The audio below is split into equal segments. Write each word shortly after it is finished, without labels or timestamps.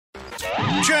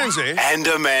Jonesy and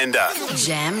Amanda.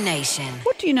 Jam Nation.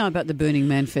 What do you know about the Burning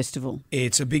Man Festival?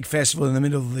 It's a big festival in the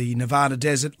middle of the Nevada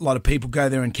desert. A lot of people go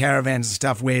there in caravans and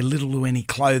stuff, wear little to any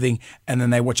clothing, and then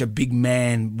they watch a big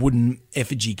man wooden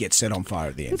effigy get set on fire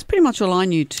at the end. That's pretty much all I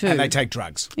knew too. And they take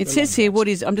drugs. It says here,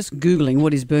 I'm just Googling,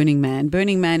 what is Burning Man?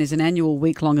 Burning Man is an annual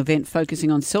week-long event focusing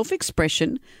on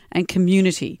self-expression and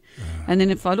community. And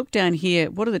then if I look down here,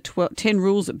 what are the 10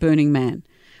 rules at Burning Man?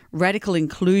 Radical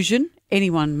inclusion.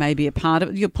 Anyone may be a part of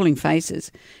it. You're pulling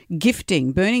faces.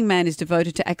 Gifting. Burning Man is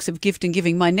devoted to acts of gift and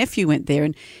giving. My nephew went there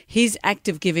and his act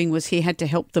of giving was he had to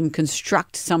help them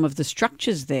construct some of the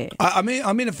structures there. I'm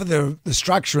in it for the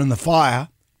structure and the fire.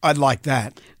 I'd like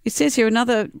that. It says here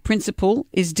another principle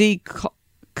is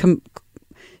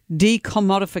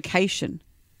decommodification.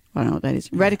 I don't know what that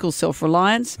is. Radical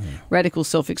self-reliance, radical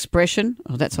self-expression.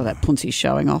 Oh, that's all that punsy's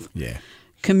showing off. Yeah.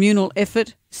 Communal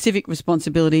effort, civic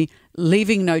responsibility,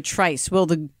 leaving no trace. Well,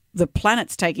 the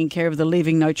planet's taking care of the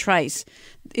leaving no trace.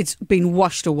 It's been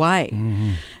washed away.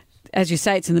 Mm-hmm. As you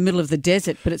say, it's in the middle of the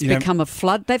desert, but it's become a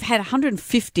flood. They've had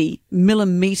 150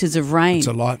 millimetres of rain. That's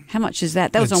a lot. How much is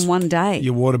that? That was on one day.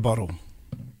 Your water bottle.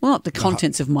 Well, not the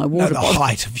contents of my water bottle. The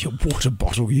height of your water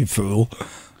bottle, you fool.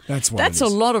 That's a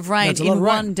lot of rain in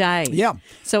one day. Yeah.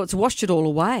 So it's washed it all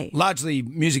away. Largely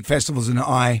music festivals and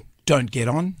I don't get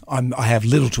on. I have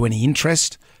little to any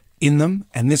interest in them.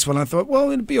 And this one I thought, well,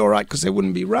 it'd be all right because there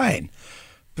wouldn't be rain.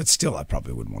 But still, I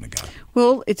probably wouldn't want to go.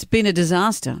 Well, it's been a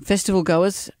disaster.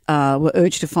 Festival-goers were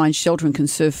urged to find shelter and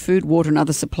conserve food, water and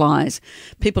other supplies.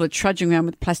 People are trudging around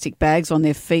with plastic bags on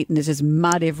their feet and there's just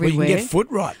mud everywhere. Well, you can get foot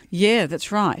rot. Yeah,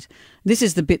 that's right. This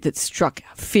is the bit that struck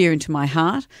fear into my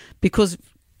heart because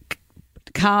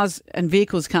cars and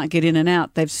vehicles can't get in and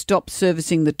out. They've stopped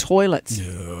servicing the toilets.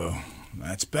 Oh,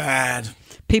 that's bad.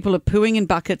 People are pooing in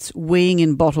buckets, weeing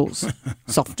in bottles.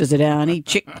 Soft as a downy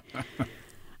chick.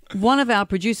 One of our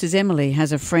producers, Emily,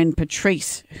 has a friend,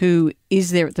 Patrice, who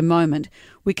is there at the moment.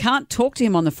 We can't talk to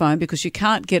him on the phone because you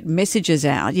can't get messages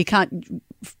out. You can't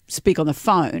speak on the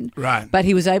phone. Right. But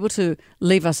he was able to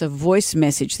leave us a voice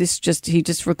message. He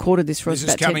just recorded this for us.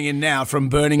 This is coming in now from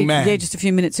Burning Man. Yeah, just a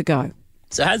few minutes ago.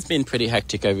 So it has been pretty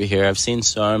hectic over here. I've seen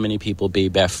so many people be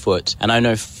barefoot. And I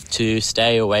know to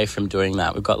stay away from doing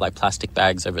that, we've got like plastic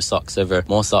bags over socks, over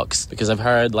more socks, because I've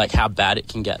heard like how bad it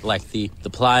can get. Like the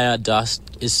playa dust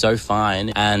is so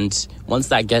fine. And once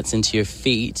that gets into your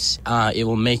feet, it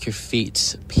will make your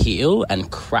feet peel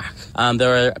and crack.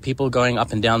 There are people going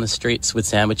up and down the streets with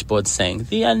sandwich boards saying,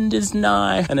 "The end is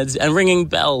nigh," and ringing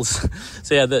bells.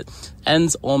 So yeah, the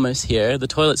end's almost here. The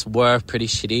toilets were pretty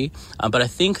shitty, but I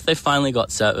think they finally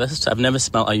got serviced. I've never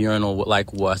smelled a urinal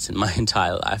like worse in my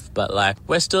entire life, but like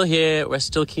we're still here, we're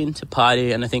still keen to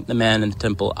party, and I think the man and the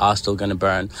temple are still going to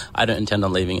burn. I don't intend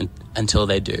on leaving until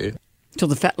they do. Till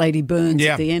the fat lady burns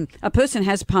at the end. A person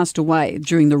has passed away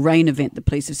during the rain event, the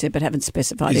police have said, but haven't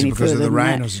specified any further. Is it because of the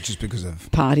rain that. or is it just because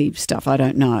of party stuff? I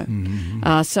don't know.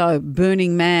 Mm-hmm. So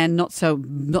Burning Man, not so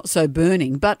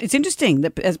burning. But it's interesting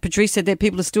that, as Patrice said, there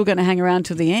people are still going to hang around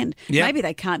till the end. Yep. Maybe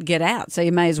they can't get out, so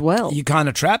you may as well. You're kind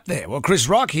of trapped there. Well, Chris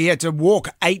Rock, he had to walk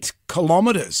 8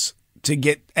 kilometres to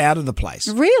get out of the place.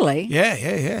 Really?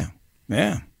 Yeah.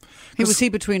 Was he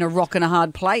between a rock and a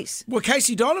hard place? Well,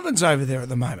 Casey Donovan's over there at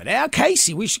the moment. Our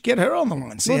Casey, we should get her on the line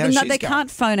and see how she's going. They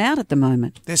can't phone out at the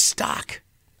moment. They're stuck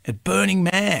at Burning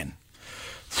Man.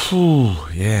 Whew,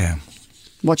 yeah.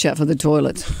 Watch out for the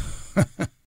toilets.